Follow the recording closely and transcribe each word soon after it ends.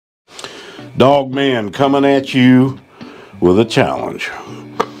Dogman coming at you with a challenge.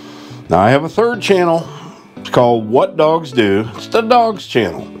 Now I have a third channel. It's called What Dogs Do. It's the dogs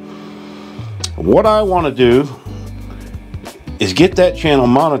channel. What I want to do is get that channel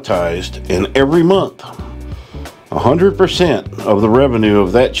monetized, and every month 100% of the revenue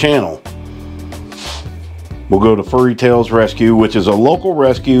of that channel will go to Furry Tales Rescue, which is a local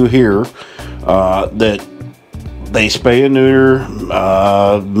rescue here that they spay and neuter,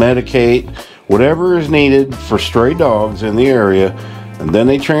 medicate, whatever is needed for stray dogs in the area, and then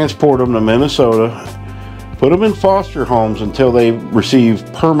they transport them to Minnesota, put them in foster homes until they receive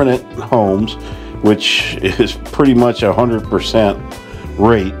permanent homes, which is pretty much 100%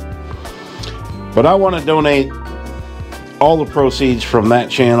 rate. But I want to donate all the proceeds from that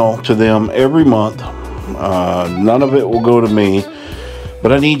channel to them every month. None of it will go to me,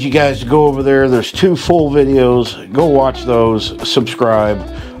 but I need you guys to go over there. There's 2 full videos. Go watch those. Subscribe.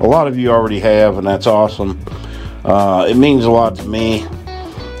 A lot of you already have, and that's awesome. It means a lot to me.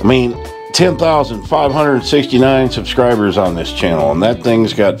 I mean, 10,569 subscribers on this channel, and that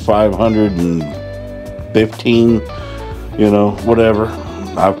thing's got 515, you know, whatever.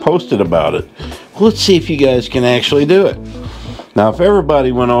 I've posted about it. Let's see if you guys can actually do it. Now, if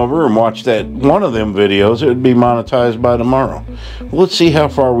everybody went over and watched that one of them videos, it would be monetized by tomorrow. Let's see how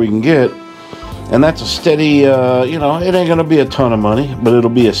far we can get. And that's a steady, you know, it ain't going to be a ton of money, but it'll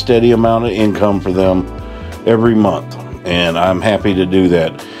be a steady amount of income for them every month. And I'm happy to do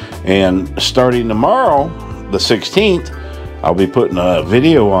that. And starting tomorrow, the 16th, I'll be putting a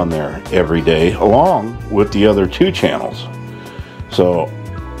video on there every day, along with the other 2 channels. So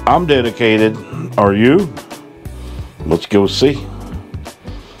I'm dedicated. Are you? Let's go see.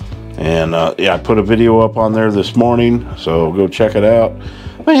 And yeah, I put a video up on there this morning, so go check it out.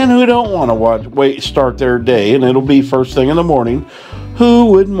 Man, who don't want to start their day, and it'll be first thing in the morning. Who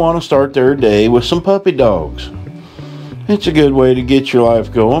wouldn't want to start their day with some puppy dogs? It's a good way to get your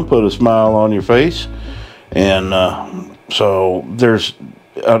life going, put a smile on your face. And so there's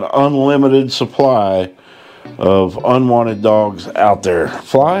an unlimited supply of unwanted dogs out there.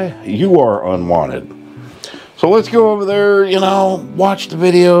 Fly, you are unwanted. So let's go over there, you know, watch the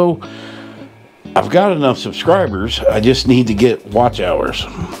video. I've got enough subscribers. I just need to get watch hours.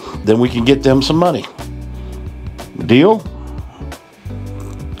 Then we can get them some money. Deal?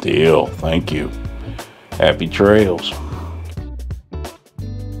 Deal. Thank you. Happy trails.